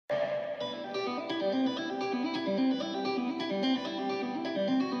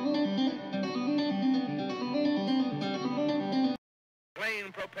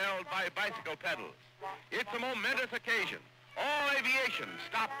propelled by bicycle pedals. It's a momentous occasion. All aviation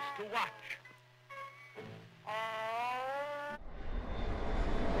stops to watch.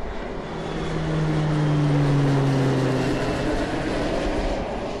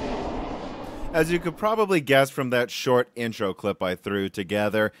 As you could probably guess from that short intro clip I threw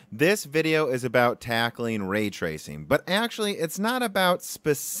together, this video is about tackling ray tracing. But actually, it's not about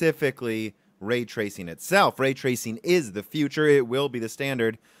specifically ray tracing itself. Ray tracing is the future. It will be the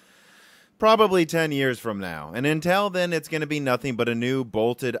standard probably 10 years from now. And until then, it's going to be nothing but a new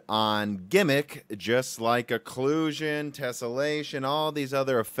bolted-on gimmick, just like occlusion, tessellation, all these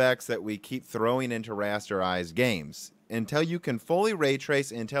other effects that we keep throwing into rasterized games. Until you can fully ray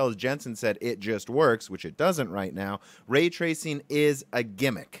trace, until, as Jensen said, it just works, which it doesn't right now, ray tracing is a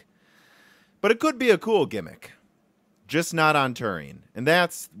gimmick. But it could be a cool gimmick, just not on Turing. And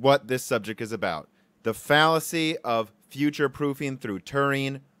that's what this subject is about. The fallacy of future-proofing through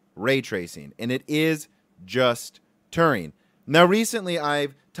Turing ray tracing. And it is just Turing. Now, recently,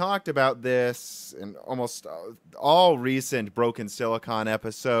 I've talked about this in almost all recent Broken Silicon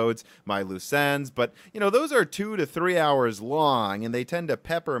episodes, my loose ends, but, you know, those are 2 to 3 hours long, and they tend to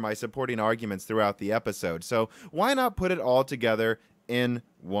pepper my supporting arguments throughout the episode. So why not put it all together in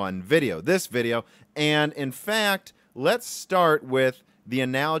one video, this video? And in fact, let's start with the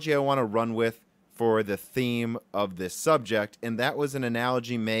analogy I want to run with for the theme of this subject, and that was an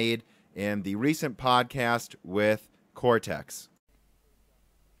analogy made in the recent podcast with Cortex.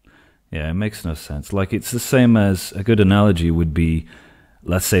 Yeah, it makes no sense. Like, it's the same as a good analogy would be,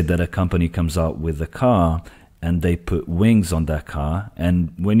 let's say that a company comes out with a car and they put wings on that car,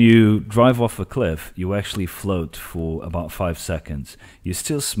 and when you drive off a cliff, you actually float for about 5 seconds. You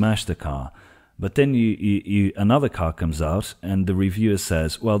still smash the car, but then another car comes out and the reviewer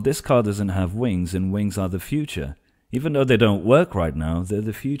says, well, this car doesn't have wings, and wings are the future. Even though they don't work right now, they're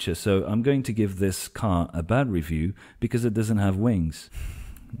the future. So I'm going to give this car a bad review because it doesn't have wings.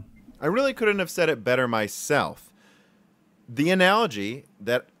 I really couldn't have said it better myself. The analogy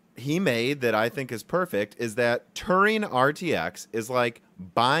that he made that I think is perfect is that Turing RTX is like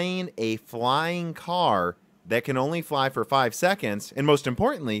buying a flying car that can only fly for 5 seconds. And most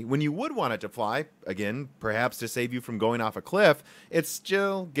importantly, when you would want it to fly, again, perhaps to save you from going off a cliff, it's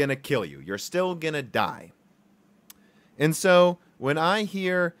still going to kill you. You're still going to die. And so when I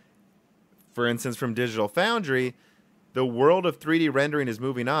hear, for instance, from Digital Foundry, the world of 3D rendering is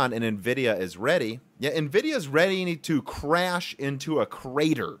moving on and Nvidia is ready. Yeah, Nvidia is ready to crash into a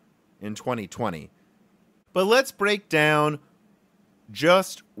crater in 2020. But let's break down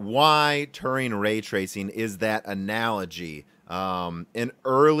just why Turing ray tracing is that analogy. An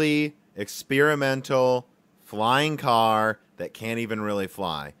early experimental flying car that can't even really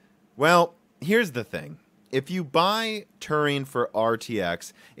fly. Well, here's the thing. If you buy Turing for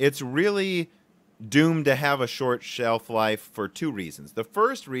RTX, it's really doomed to have a short shelf life for 2 reasons. The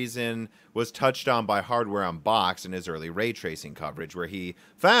first reason was touched on by Hardware Unboxed in his early ray tracing coverage, where he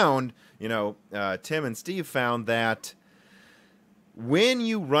found, Tim and Steve found that when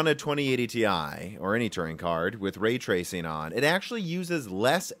you run a 2080 Ti or any Turing card with ray tracing on, it actually uses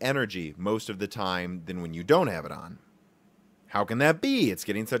less energy most of the time than when you don't have it on. How can that be? It's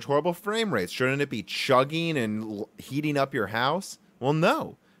getting such horrible frame rates. Shouldn't it be chugging and heating up your house? Well,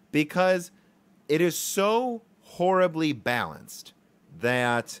 no, because it is so horribly balanced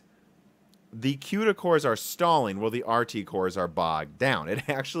that the CUDA cores are stalling while the RT cores are bogged down. It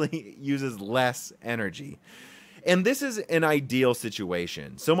actually uses less energy. And this is an ideal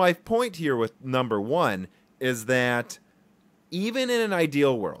situation. So my point here with number 1 is that even in an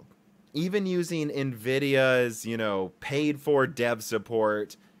ideal world, even using NVIDIA's, paid for dev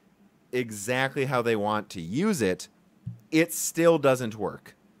support exactly how they want to use it, it still doesn't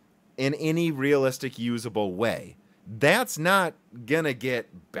work in any realistic, usable way. That's not going to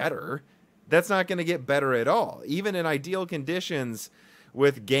get better. That's not going to get better at all. Even in ideal conditions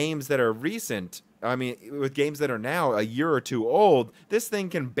with games that are recent, with games that are now a year or 2 old, this thing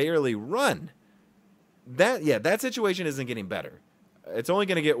can barely run. That situation isn't getting better. It's only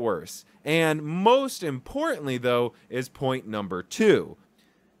going to get worse. And most importantly, though, is point number 2.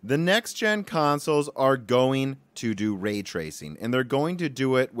 The next-gen consoles are going to do ray tracing, and they're going to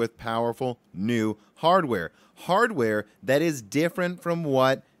do it with powerful new hardware. Hardware that is different from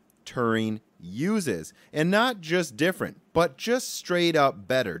what Turing uses. And not just different, but just straight up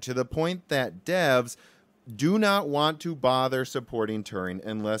better, to the point that devs do not want to bother supporting Turing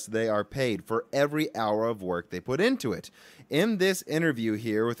unless they are paid for every hour of work they put into it. In this interview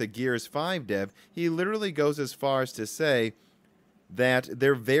here with a Gears 5 dev, he literally goes as far as to say that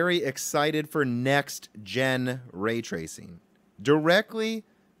they're very excited for next-gen ray tracing. Directly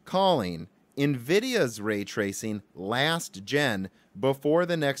calling Nvidia's ray tracing last gen before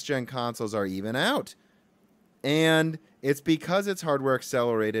the next gen consoles are even out. And it's because it's hardware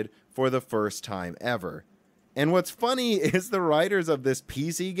accelerated for the first time ever. And what's funny is the writers of this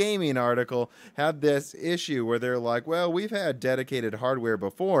PC gaming article have this issue where they're like, well, we've had dedicated hardware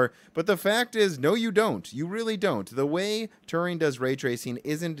before, but the fact is, no, you don't. You really don't. The way Turing does ray tracing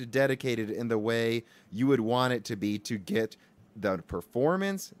isn't dedicated in the way you would want it to be to get the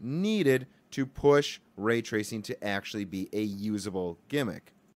performance needed to push ray tracing to actually be a usable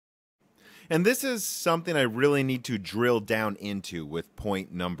gimmick. And this is something I really need to drill down into with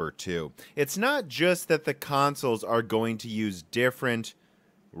point number 2. It's not just that the consoles are going to use different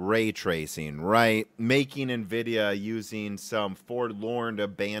ray tracing, right? Making Nvidia using some forlorn,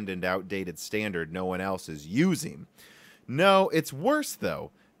 abandoned, outdated standard no one else is using. No, it's worse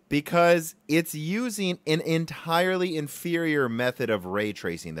though, because it's using an entirely inferior method of ray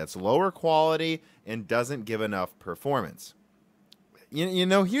tracing that's lower quality and doesn't give enough performance. You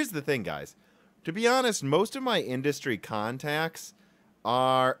know, here's the thing, guys. To be honest, most of my industry contacts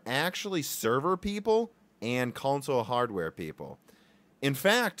are actually server people and console hardware people. In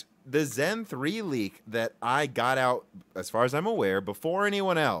fact, the Zen 3 leak that I got out, as far as I'm aware, before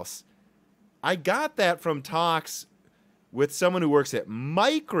anyone else, I got that from talks with someone who works at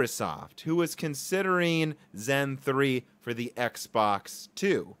Microsoft who was considering Zen 3 for the Xbox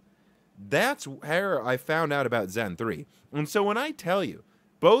 2. That's where I found out about Zen 3. And so when I tell you,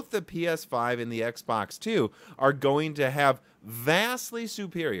 both the PS5 and the Xbox 2 are going to have vastly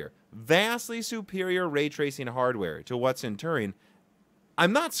superior ray tracing hardware to what's in Turing,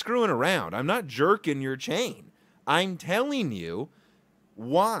 I'm not screwing around. I'm not jerking your chain. I'm telling you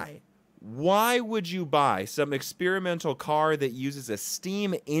why. Why would you buy some experimental car that uses a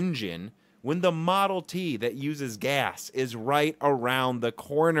steam engine when the Model T that uses gas is right around the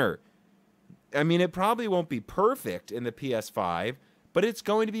corner? I mean, it probably won't be perfect in the PS5, but it's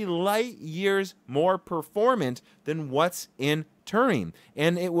going to be light years more performant than what's in Turing.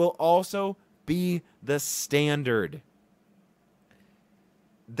 And it will also be the standard.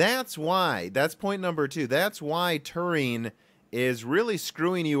 That's why, that's point number 2. That's why Turing is really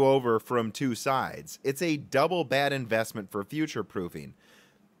screwing you over from two sides. It's a double bad investment for future proofing.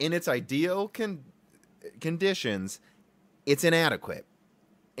 In its ideal conditions, it's inadequate.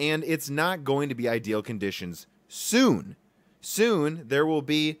 And it's not going to be ideal conditions soon. Soon, there will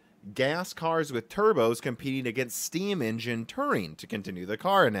be gas cars with turbos competing against steam engine Turing, to continue the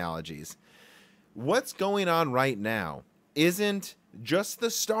car analogies. What's going on right now isn't just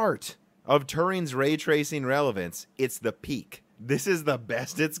the start of Turing's ray tracing relevance, it's the peak. This is the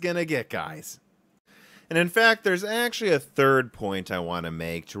best it's gonna get, guys. And in fact, there's actually a third point I want to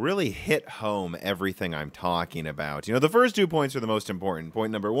make to really hit home everything I'm talking about. You know, the first 2 points are the most important.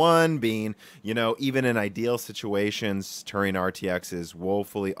 Point number 1 being, you know, even in ideal situations, Turing RTX is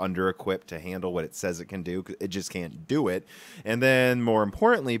woefully under-equipped to handle what it says it can do. It just can't do it. And then, more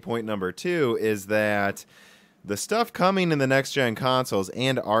importantly, point number 2 is that the stuff coming in the next-gen consoles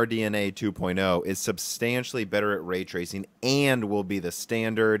and RDNA 2.0 is substantially better at ray tracing and will be the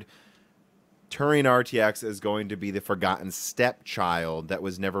standard. Turing RTX is going to be the forgotten stepchild that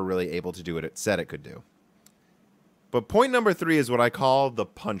was never really able to do what it said it could do. But point number 3 is what I call the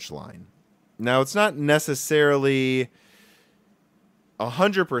punchline. Now, it's not necessarily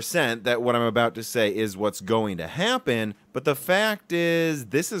 100% that what I'm about to say is what's going to happen, but the fact is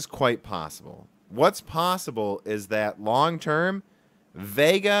this is quite possible. What's possible is that long-term,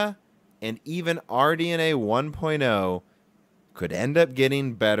 Vega and even RDNA 1.0 could end up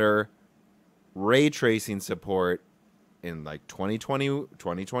getting better ray tracing support in like 2020,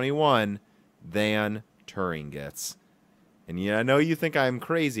 2021 than Turing gets. And yeah, I know you think I'm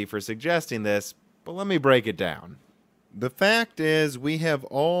crazy for suggesting this, but let me break it down. The fact is, we have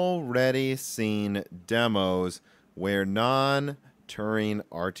already seen demos where non-Turing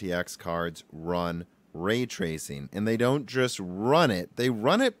RTX cards run ray tracing, and they don't just run it, they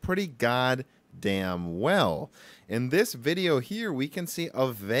run it pretty goddamn well. In this video here, we can see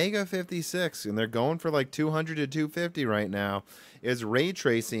a Vega 56, and they're going for like 200 to 250 right now, is ray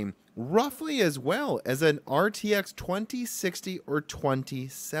tracing roughly as well as an RTX 2060 or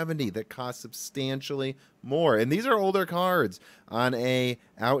 2070 that costs substantially more. And these are older cards on a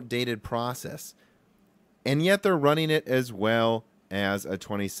outdated process. And yet they're running it as well as a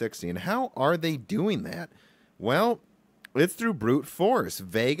 2060. And how are they doing that? Well, it's through brute force.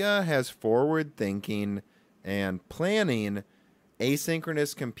 Vega has forward-thinking and planning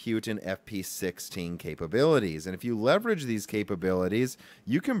asynchronous compute and FP16 capabilities. And if you leverage these capabilities,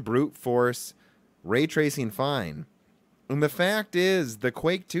 you can brute force ray tracing fine. And the fact is, the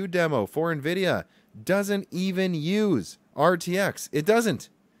Quake 2 demo for Nvidia doesn't even use RTX. It doesn't.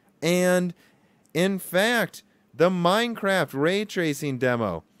 And in fact, the Minecraft ray tracing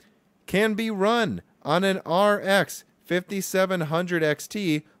demo can be run on an RX 5700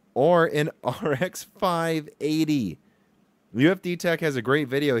 XT or an RX 580. UFD Tech has a great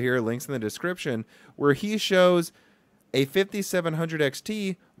video here, links in the description, where he shows a 5700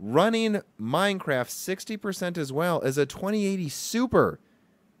 XT running Minecraft 60% as well as a 2080 Super.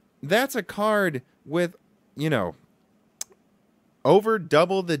 That's a card with, you know, over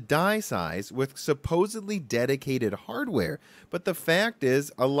double the die size with supposedly dedicated hardware. But the fact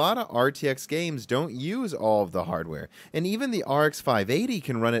is, a lot of RTX games don't use all of the hardware. And even the RX 580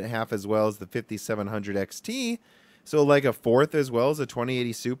 can run it half as well as the 5700 XT. So like a fourth as well as a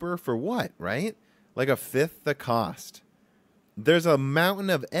 2080 Super for what, right? Like a fifth the cost. There's a mountain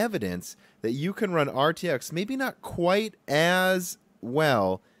of evidence that you can run RTX, maybe not quite as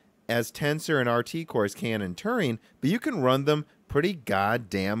well as Tensor and RT cores can in Turing, but you can run them pretty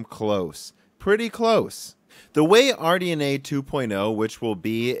goddamn close. Pretty close. The way RDNA 2.0, which will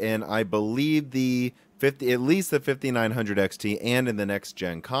be in, I believe, at least the 5900 XT and in the next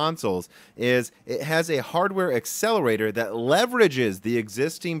gen consoles, is it has a hardware accelerator that leverages the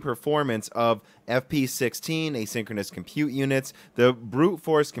existing performance of FP16 asynchronous compute units, the brute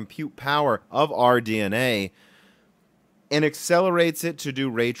force compute power of RDNA, and accelerates it to do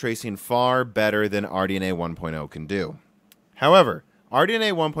ray tracing far better than RDNA 1.0 can do. However,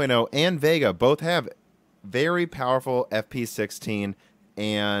 RDNA 1.0 and Vega both have very powerful FP16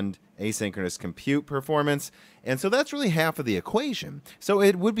 and asynchronous compute performance, and so that's really half of the equation. So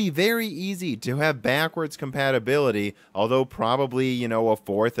it would be very easy to have backwards compatibility, although probably, you know, a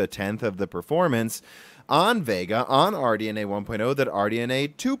fourth, a tenth of the performance on Vega, on RDNA 1.0 that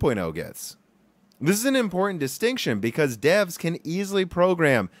RDNA 2.0 gets. This is an important distinction because devs can easily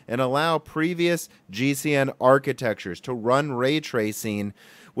program and allow previous GCN architectures to run ray tracing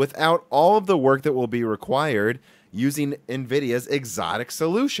without all of the work that will be required using NVIDIA's exotic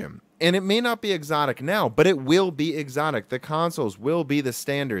solution. And it may not be exotic now, but it will be exotic. The consoles will be the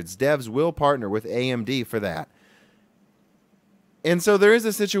standards. Devs will partner with AMD for that. And so there is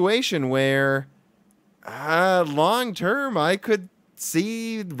a situation where long term I could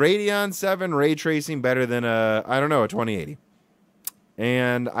see Radeon 7 ray tracing better than a 2080.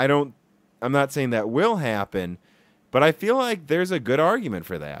 And I'm not saying that will happen, but I feel like there's a good argument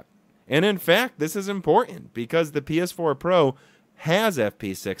for that. And in fact, this is important because the PS4 Pro has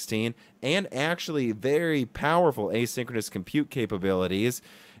FP16 and actually very powerful asynchronous compute capabilities.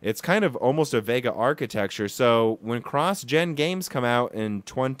 It's kind of almost a Vega architecture. So when cross-gen games come out in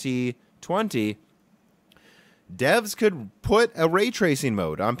 2020, devs could put a ray tracing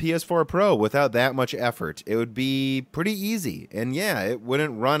mode on PS4 Pro without that much effort. It would be pretty easy. And yeah, it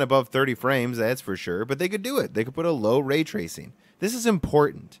wouldn't run above 30 frames, that's for sure, but they could do it. They could put a low ray tracing. This is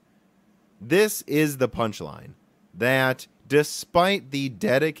important. This is the punchline, that despite the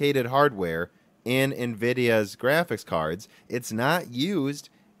dedicated hardware in NVIDIA's graphics cards, it's not used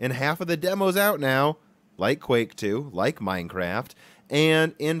in half of the demos out now, like Quake 2, like Minecraft,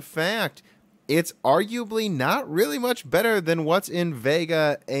 and in fact, it's arguably not really much better than what's in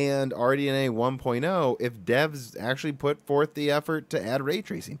Vega and RDNA 1.0 if devs actually put forth the effort to add ray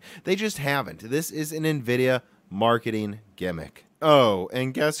tracing. They just haven't. This is an NVIDIA marketing gimmick. Oh,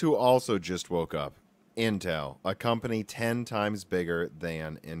 and guess who also just woke up? Intel, a company 10 times bigger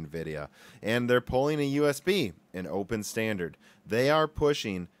than Nvidia. And they're pulling a USB, an open standard. They are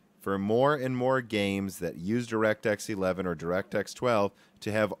pushing for more and more games that use DirectX 11 or DirectX 12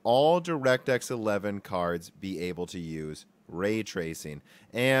 to have all DirectX 11 cards be able to use ray tracing.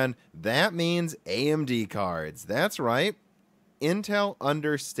 And that means AMD cards. That's right. Intel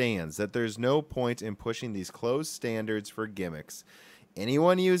understands that there's no point in pushing these closed standards for gimmicks.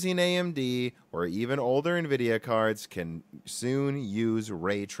 Anyone using AMD or even older Nvidia cards can soon use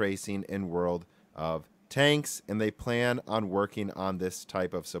ray tracing in World of Tanks, and they plan on working on this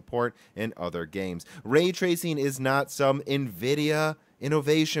type of support in other games. Ray tracing is not some Nvidia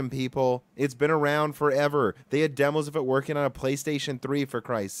innovation, people. It's been around forever. They had demos of it working on a PlayStation 3, for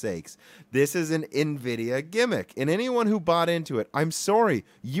Christ's sakes. This is an Nvidia gimmick, and anyone who bought into it, I'm sorry,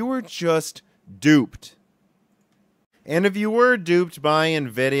 you were just duped. And if you were duped by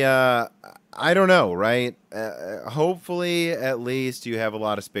Nvidia, I don't know, right? Hopefully, at least you have a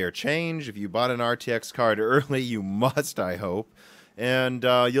lot of spare change. If you bought an RTX card early, you must, I hope. And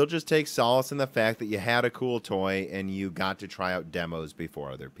you'll just take solace in the fact that you had a cool toy and you got to try out demos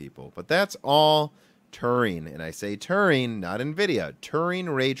before other people. But that's all Turing, and I say Turing, not Nvidia,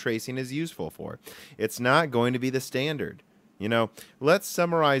 Turing ray tracing is useful for. It's not going to be the standard. You know, let's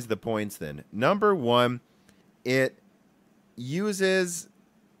summarize the points then. Number one, it uses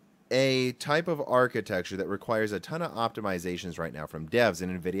a type of architecture that requires a ton of optimizations right now from devs,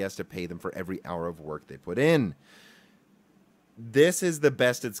 and Nvidia has to pay them for every hour of work they put in. This is the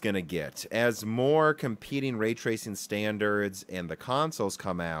best it's going to get. As more competing ray tracing standards and the consoles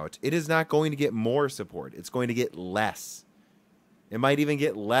come out, it is not going to get more support. It's going to get less. It might even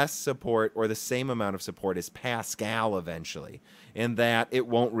get less support or the same amount of support as Pascal eventually, in that it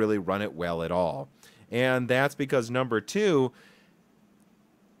won't really run it well at all. And that's because, number two,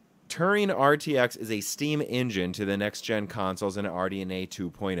 Turing RTX is a steam engine to the next-gen consoles and RDNA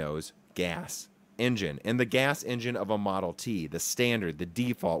 2.0's gas engine, and the gas engine of a Model T, the standard, the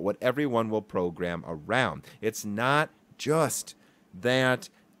default, what everyone will program around. It's not just that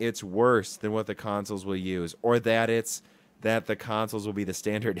it's worse than what the consoles will use, or that the consoles will be the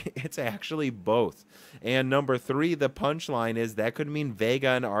standard. It's actually both. And number three, the punchline is that could mean Vega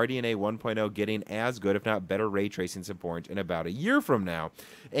and RDNA 1.0 getting as good, if not better, ray tracing support in about a year from now.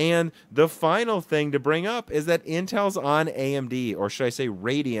 And the final thing to bring up is that Intel's on AMD, or should I say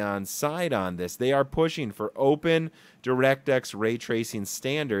Radeon's side on this. They are pushing for open DirectX ray tracing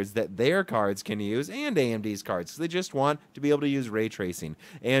standards that their cards can use, and AMD's cards. So they just want to be able to use ray tracing.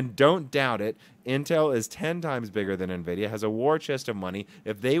 And don't doubt it, Intel is 10 times bigger than Nvidia, has a war chest of money.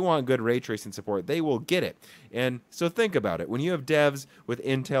 If they want good ray tracing support, they will get it. And so think about it. When you have devs with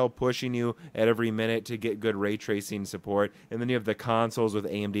Intel pushing you at every minute to get good ray tracing support, and then you have the consoles with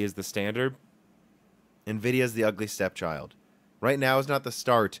AMD as the standard, Nvidia is the ugly stepchild. Right now is not the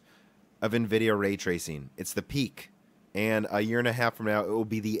start of Nvidia ray tracing. It's the peak. And a year and a half from now, it will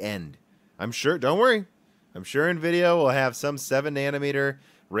be the end. I'm sure, don't worry, I'm sure Nvidia will have some 7nm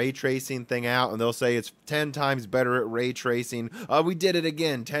ray tracing thing out, and they'll say it's 10 times better at ray tracing. We did it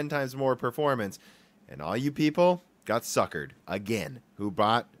again, 10 times more performance. And all you people got suckered again who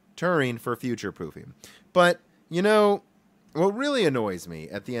bought Turing for future proofing. But, you know, what really annoys me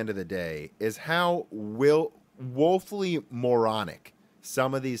at the end of the day is how woefully moronic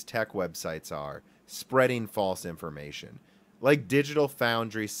some of these tech websites are spreading false information. Like Digital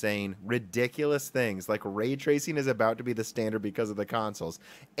Foundry saying ridiculous things like ray tracing is about to be the standard because of the consoles,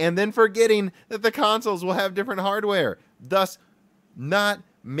 and then forgetting that the consoles will have different hardware, thus not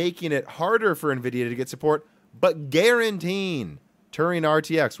making it harder for Nvidia to get support, but guaranteeing Turing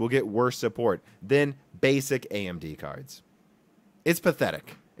RTX will get worse support than basic AMD cards. It's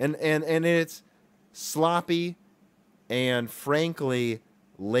pathetic, and it's sloppy and frankly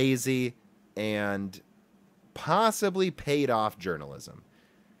lazy and possibly paid off journalism.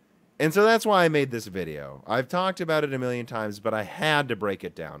 And so that's why I made this video. I've talked about it a million times, but I had to break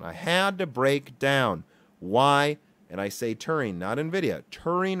it down. I had to break down why, and I say Turing, not Nvidia.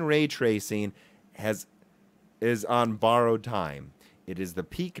 Turing ray tracing is on borrowed time. It is the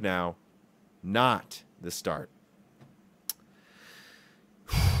peak now, not the start.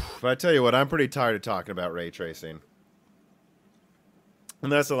 But I tell you what, I'm pretty tired of talking about ray tracing.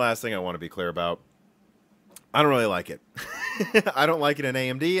 And that's the last thing I want to be clear about. I don't really like it. I don't like it in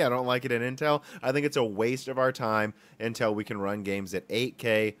AMD. I don't like it in Intel. I think it's a waste of our time until we can run games at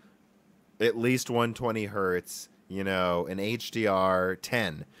 8K, at least 120 hertz, you know, an HDR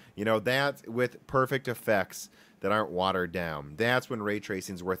 10. You know, that with perfect effects that aren't watered down. That's when ray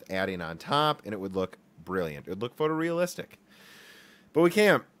tracing is worth adding on top, and it would look brilliant. It would look photorealistic. But we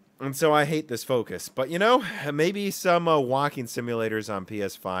can't. And so I hate this focus. But, you know, maybe some walking simulators on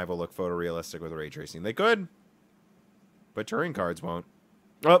PS5 will look photorealistic with ray tracing. They could. But Turing cards won't.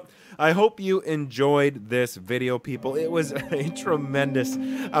 Well, I hope you enjoyed this video, people. It was a tremendous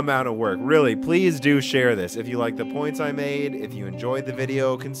amount of work. Really, please do share this. If you like the points I made, if you enjoyed the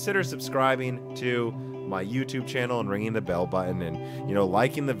video, consider subscribing to my YouTube channel and ringing the bell button and, you know,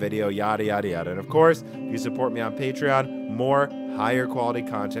 liking the video, yada, yada, yada. And, of course, if you support me on Patreon, more higher quality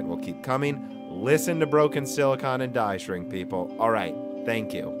content will keep coming. Listen to Broken Silicon and Die Shrink, people. All right.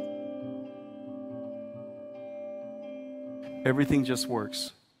 Thank you. Everything just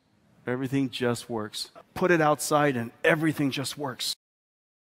works. Everything just works. Put it outside and everything just works.